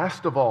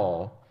 last of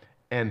all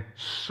and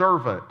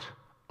servant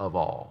of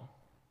all.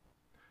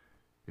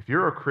 If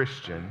you're a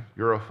Christian,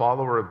 you're a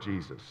follower of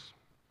Jesus,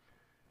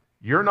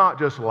 you're not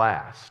just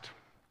last.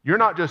 You're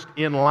not just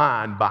in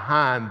line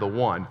behind the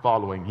one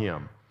following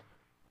him.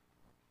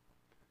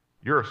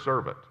 You're a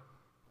servant.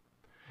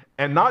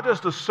 And not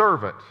just a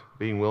servant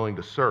being willing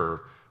to serve,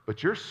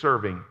 but you're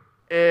serving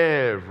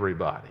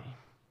everybody.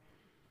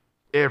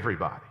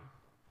 Everybody.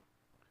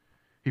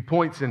 He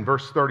points in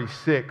verse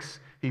 36,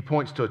 he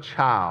points to a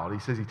child. He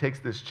says he takes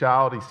this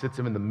child, he sits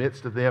him in the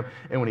midst of them,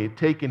 and when he had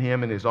taken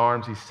him in his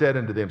arms, he said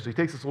unto them. So he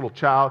takes this little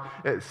child.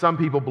 Some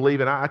people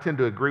believe, and I tend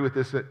to agree with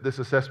this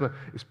assessment,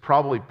 it's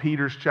probably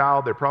Peter's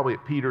child. They're probably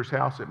at Peter's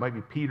house. It might be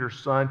Peter's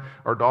son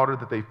or daughter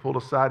that they've pulled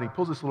aside. He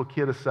pulls this little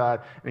kid aside,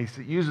 and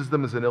he uses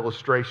them as an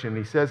illustration.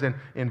 He says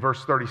in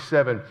verse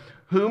 37,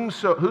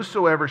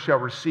 whosoever shall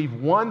receive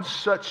one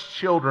such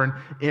children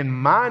in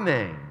my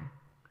name,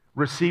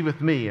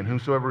 receiveth me, and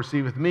whosoever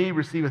receiveth me,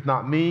 receiveth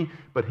not me,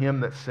 but him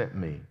that sent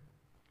me.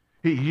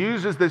 He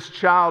uses this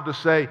child to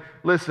say,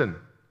 listen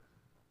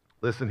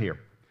here.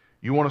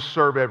 You want to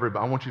serve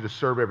everybody. I want you to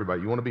serve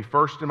everybody. You want to be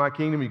first in my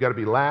kingdom, you got to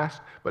be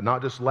last, but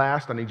not just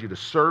last. I need you to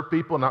serve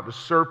people, not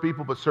just serve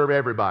people, but serve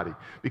everybody.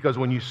 Because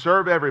when you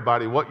serve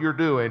everybody, what you're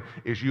doing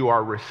is you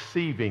are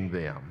receiving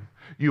them.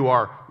 You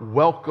are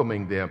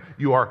welcoming them.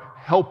 You are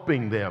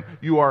helping them.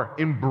 You are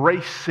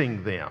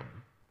embracing them.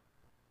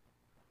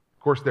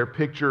 Of course,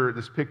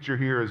 this picture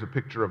here is a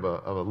picture of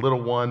a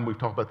little one. We've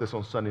talked about this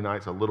on Sunday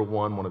nights, a little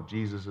one of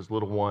Jesus'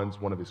 little ones,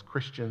 one of his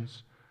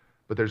Christians.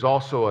 But there's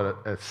also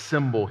a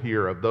symbol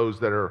here of those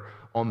that are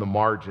on the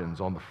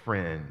margins, on the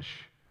fringe,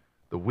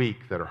 the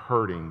weak that are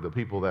hurting, the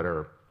people that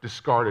are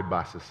discarded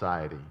by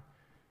society.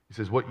 He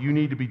says what you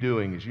need to be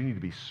doing is you need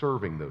to be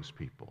serving those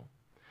people.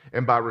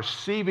 And by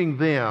receiving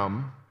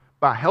them,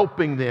 by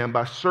helping them,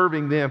 by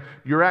serving them,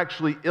 you're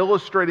actually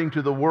illustrating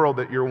to the world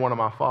that you're one of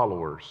my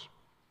followers.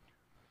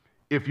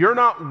 If you're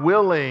not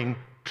willing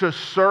to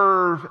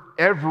serve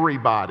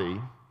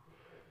everybody,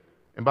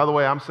 And by the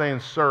way, I'm saying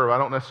serve. I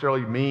don't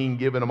necessarily mean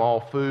giving them all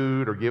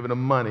food or giving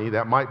them money.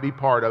 That might be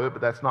part of it,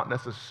 but that's not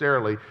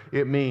necessarily.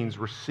 It means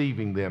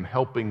receiving them,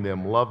 helping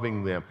them,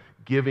 loving them,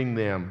 giving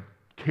them,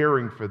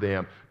 caring for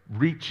them,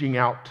 reaching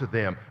out to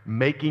them,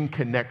 making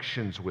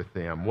connections with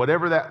them.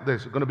 Whatever that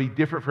is going to be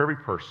different for every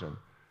person.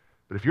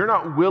 But if you're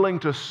not willing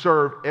to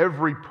serve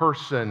every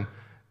person,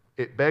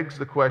 it begs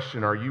the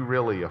question, are you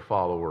really a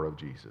follower of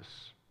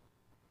Jesus?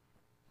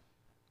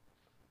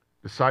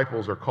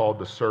 Disciples are called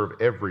to serve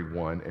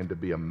everyone and to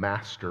be a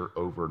master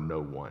over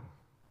no one.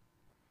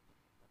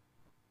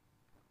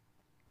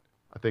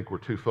 I think we're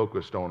too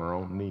focused on our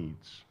own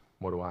needs.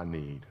 What do I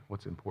need?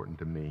 What's important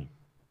to me?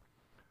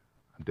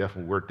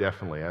 We're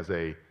definitely,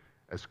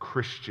 as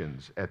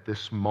Christians at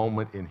this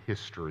moment in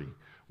history,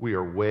 we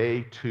are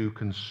way too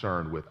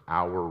concerned with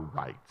our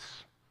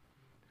rights.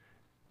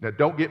 Now,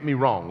 don't get me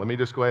wrong. Let me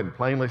just go ahead and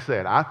plainly say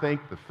it. I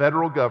think the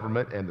federal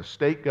government and the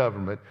state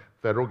government,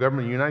 federal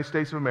government of the United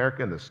States of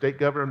America and the state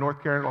governor of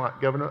North Carolina,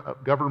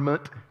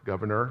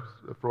 governor,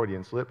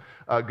 Freudian slip,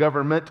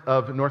 government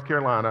of North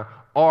Carolina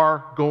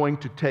are going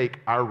to take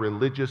our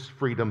religious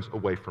freedoms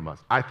away from us.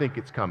 I think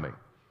it's coming.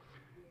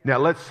 Now,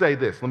 let's say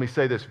this. Let me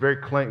say this very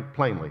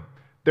plainly.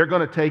 They're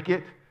going to take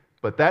it,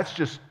 but that's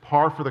just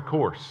par for the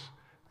course.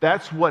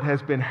 That's what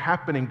has been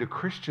happening to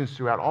Christians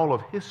throughout all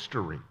of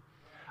history.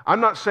 I'm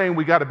not saying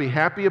we got to be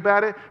happy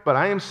about it, but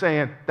I am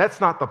saying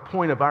that's not the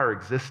point of our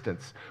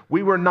existence.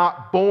 We were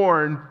not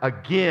born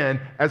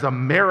again as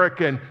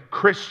American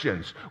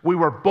Christians. We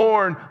were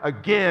born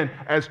again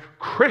as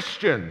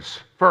Christians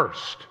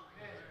first.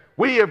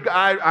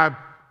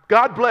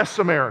 God bless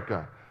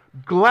America.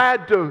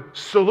 Glad to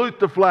salute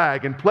the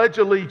flag and pledge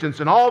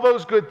allegiance and all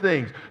those good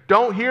things.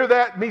 Don't hear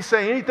me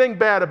say anything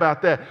bad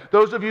about that.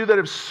 Those of you that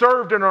have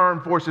served in our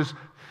armed forces,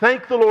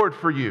 thank the Lord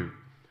for you.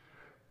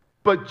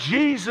 But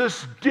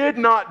Jesus did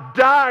not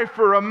die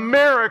for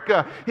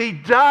America. He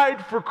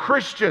died for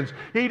Christians.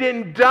 He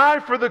didn't die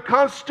for the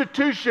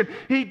Constitution.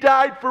 He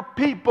died for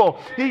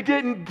people. He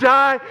didn't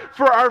die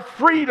for our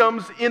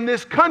freedoms in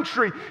this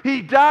country.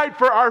 He died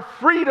for our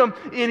freedom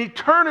in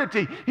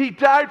eternity. He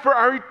died for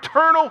our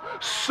eternal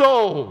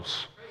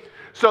souls.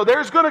 So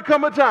there's going to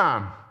come a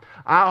time,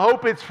 I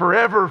hope it's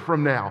forever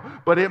from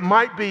now, but it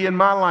might be in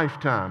my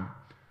lifetime,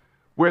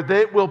 where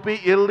it will be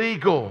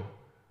illegal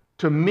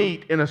to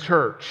meet in a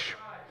church.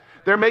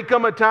 There may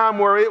come a time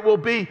where it will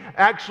be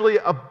actually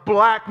a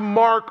black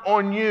mark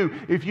on you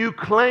if you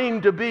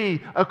claim to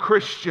be a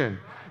Christian.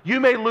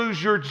 You may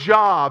lose your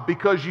job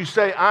because you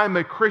say, I'm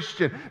a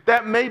Christian.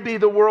 That may be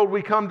the world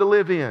we come to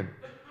live in.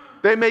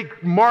 They may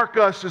mark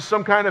us as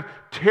some kind of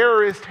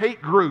terrorist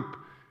hate group,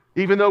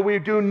 even though we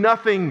do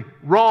nothing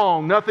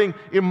wrong, nothing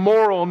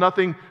immoral,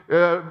 nothing,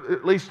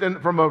 at least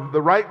from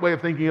the right way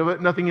of thinking of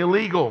it, nothing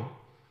illegal.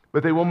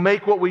 But they will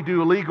make what we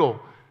do illegal.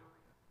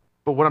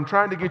 But what I'm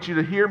trying to get you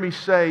to hear me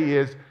say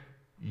is,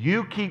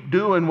 you keep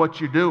doing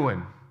what you're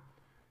doing.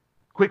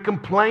 Quit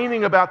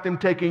complaining about them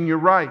taking your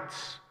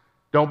rights.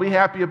 Don't be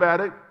happy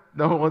about it.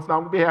 No, let's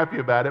not be happy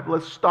about it. But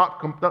let's stop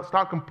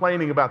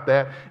complaining about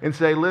that and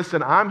say,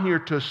 listen, I'm here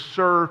to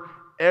serve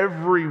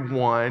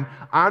everyone.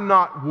 I'm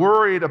not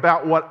worried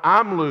about what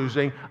I'm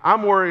losing.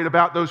 I'm worried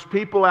about those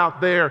people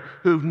out there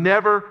who've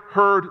never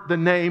heard the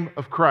name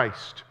of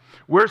Christ.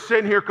 We're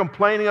sitting here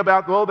complaining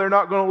about, well, they're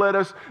not going to let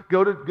us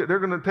they're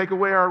going to take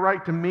away our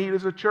right to meet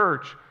as a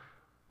church.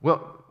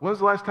 Well, when's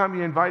the last time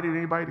you invited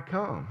anybody to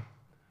come?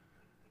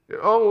 We're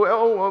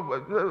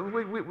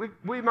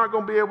not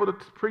going to be able to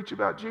preach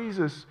about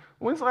Jesus.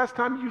 When's the last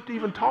time you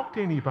even talked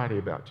to anybody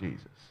about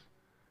Jesus?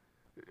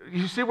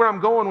 You see where I'm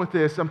going with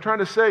this? I'm trying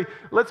to say,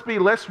 let's be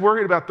less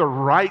worried about the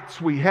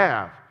rights we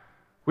have,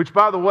 which,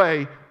 by the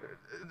way,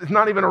 is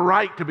not even a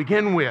right to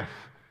begin with.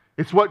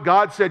 It's what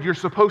God said you're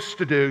supposed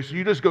to do, so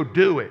you just go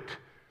do it.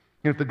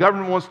 And if the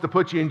government wants to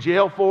put you in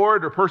jail for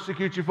it or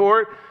persecute you for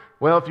it,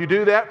 well, if you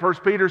do that, 1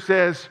 Peter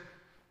says,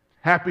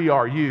 happy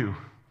are you.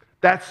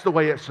 That's the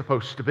way it's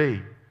supposed to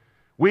be.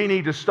 We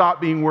need to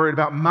stop being worried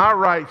about my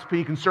rights,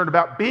 being concerned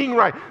about being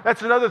right.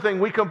 That's another thing.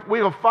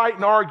 We'll fight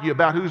and argue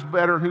about who's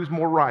better and who's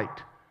more right.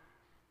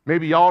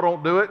 Maybe y'all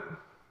don't do it.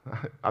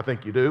 I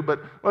think you do, but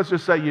let's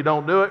just say you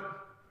don't do it.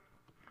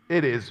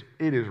 It is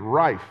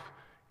rife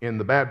in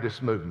the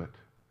Baptist movement.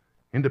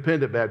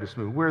 Independent Baptist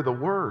movement. We're the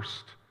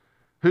worst.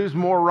 Who's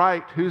more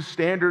right? Whose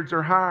standards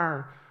are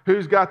higher?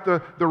 Who's got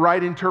the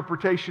right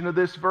interpretation of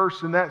this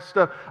verse and that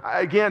stuff?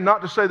 Again,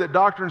 not to say that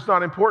doctrine's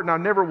not important. I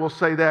never will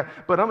say that.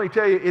 But let me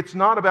tell you, it's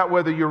not about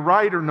whether you're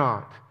right or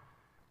not.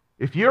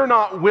 If you're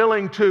not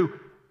willing to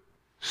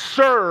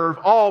serve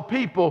all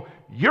people,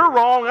 you're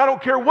wrong. I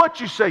don't care what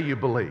you say you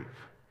believe.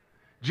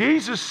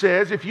 Jesus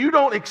says, if you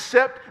don't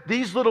accept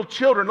these little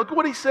children, look at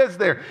what he says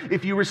there.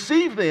 If you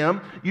receive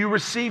them, you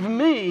receive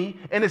me.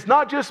 And it's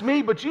not just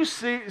me, but you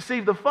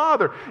receive the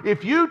Father.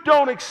 If you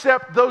don't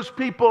accept those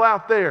people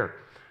out there,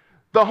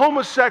 the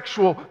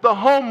homosexual, the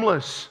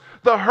homeless,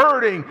 the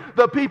hurting,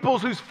 the people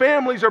whose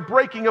families are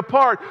breaking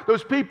apart,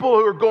 those people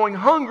who are going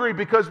hungry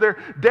because their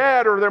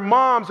dad or their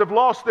moms have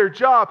lost their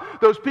job,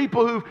 those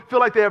people who feel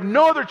like they have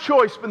no other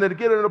choice but to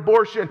get an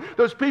abortion,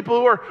 those people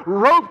who are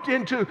roped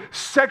into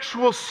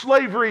sexual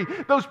slavery,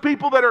 those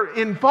people that are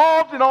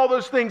involved in all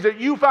those things that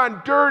you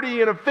find dirty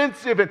and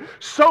offensive. And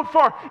so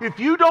far, if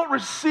you don't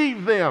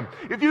receive them,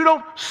 if you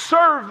don't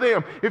serve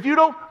them, if you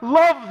don't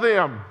love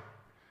them,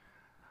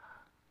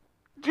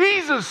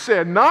 Jesus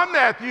said, not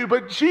Matthew,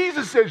 but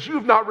Jesus says,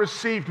 you've not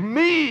received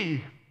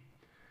me.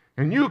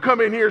 And you come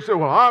in here and say,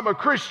 well, I'm a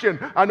Christian.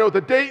 I know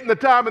the date and the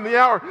time and the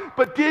hour.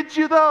 But did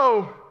you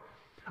though?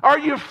 Are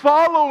you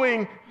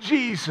following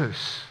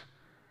Jesus?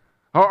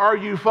 Or are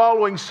you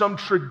following some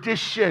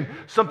tradition,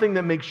 something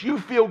that makes you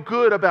feel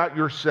good about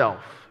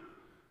yourself?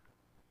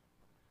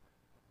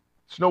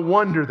 It's no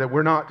wonder that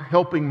we're not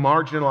helping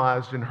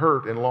marginalized and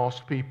hurt and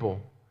lost people.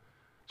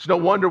 It's no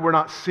wonder we're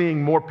not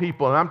seeing more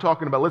people, and I'm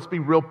talking about, let's be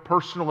real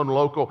personal and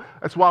local.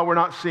 That's why we're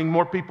not seeing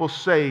more people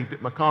saved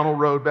at McConnell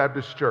Road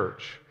Baptist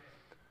Church.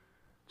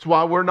 It's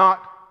why we're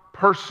not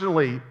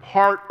personally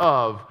part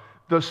of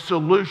the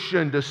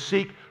solution to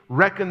seek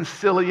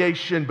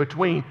reconciliation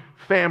between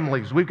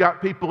families. We've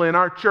got people in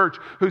our church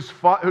whose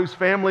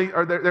family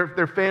or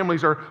their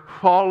families are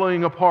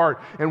falling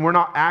apart, and we're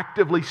not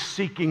actively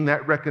seeking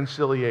that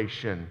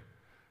reconciliation.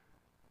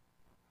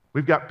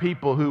 We've got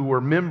people who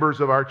were members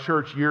of our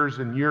church years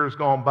and years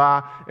gone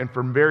by, and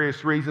for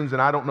various reasons,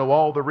 and I don't know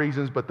all the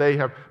reasons, but they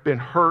have been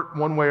hurt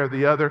one way or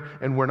the other,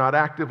 and we're not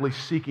actively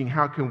seeking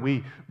how can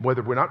we,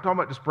 whether we're not talking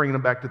about just bringing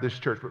them back to this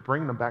church, but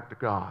bringing them back to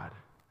God.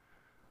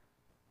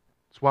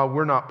 That's why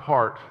we're not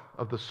part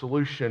of the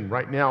solution.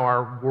 Right now,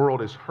 our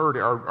world is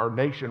hurting, our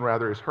nation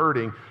rather is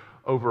hurting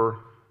over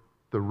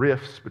the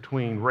rifts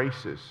between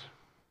races.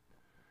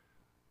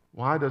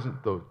 Why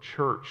doesn't the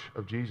Church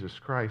of Jesus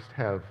Christ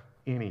have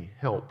any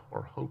help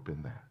or hope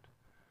in that?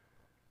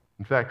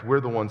 In fact,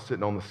 we're the ones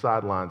sitting on the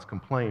sidelines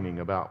complaining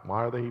about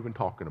why are they even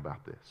talking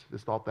about this?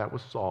 Just thought that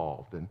was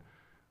solved. And,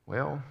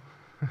 well,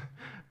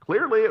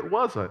 clearly it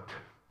wasn't.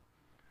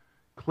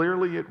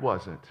 Clearly it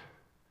wasn't.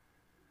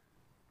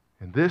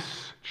 And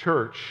this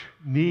church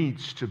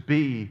needs to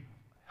be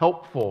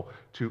helpful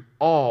to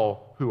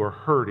all who are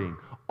hurting,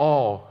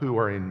 all who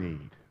are in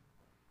need.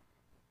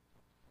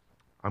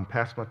 I'm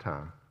past my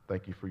time.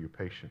 Thank you for your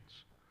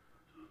patience.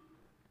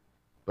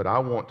 But I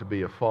want to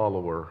be a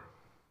follower,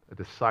 a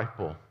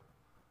disciple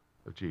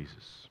of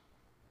Jesus.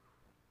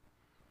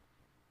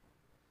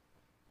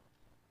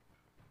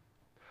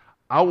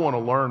 I want to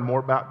learn more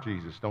about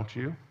Jesus, don't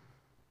you?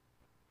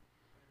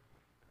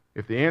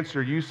 If the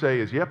answer you say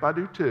is, yep, I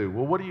do too,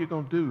 well, what are you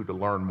going to do to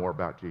learn more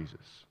about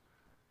Jesus?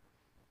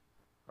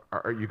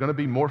 Are you going to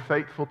be more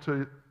faithful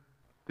to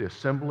the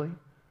assembly?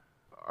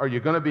 Are you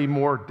going to be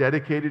more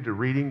dedicated to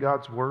reading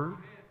God's Word?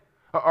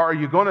 Are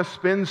you going to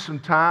spend some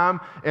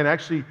time and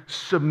actually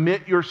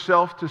submit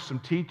yourself to some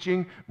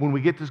teaching? When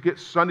we get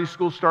Sunday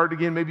school started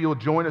again, maybe you'll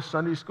join a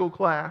Sunday school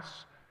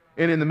class.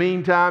 And in the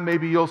meantime,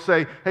 maybe you'll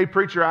say, hey,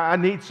 preacher, I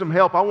need some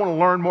help. I want to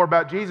learn more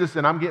about Jesus,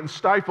 and I'm getting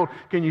stifled.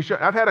 Can you show?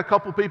 I've had a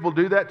couple people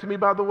do that to me,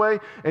 by the way,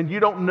 and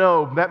you don't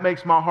know. That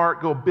makes my heart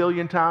go a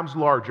billion times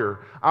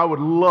larger. I would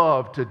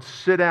love to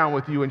sit down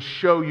with you and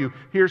show you,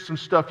 here's some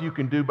stuff you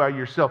can do by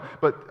yourself.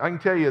 But I can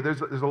tell you,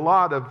 there's a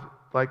lot of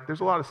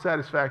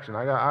satisfaction.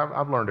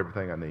 I've learned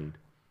everything I need.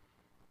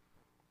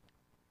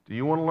 Do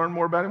you want to learn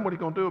more about Him? What are you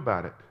going to do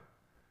about it?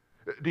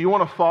 Do you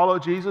want to follow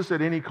Jesus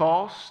at any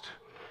cost?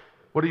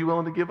 What are you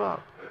willing to give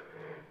up?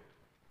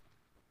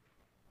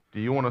 Do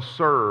you want to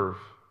serve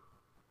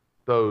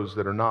those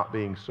that are not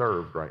being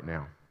served right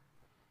now?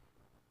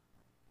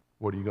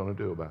 What are you going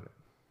to do about it?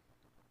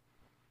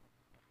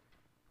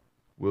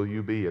 Will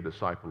you be a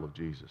disciple of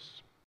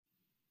Jesus?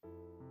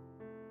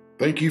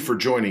 Thank you for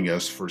joining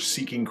us for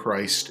Seeking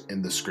Christ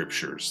in the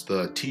Scriptures,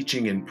 the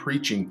teaching and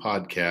preaching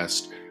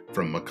podcast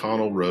from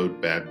McConnell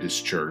Road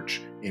Baptist Church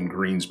in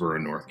Greensboro,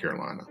 North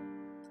Carolina.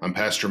 I'm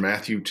Pastor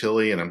Matthew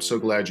Tilley, and I'm so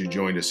glad you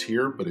joined us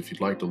here. But if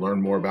you'd like to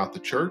learn more about the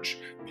church,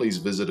 please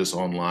visit us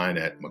online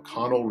at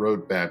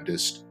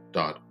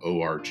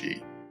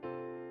mcconnellroadbaptist.org.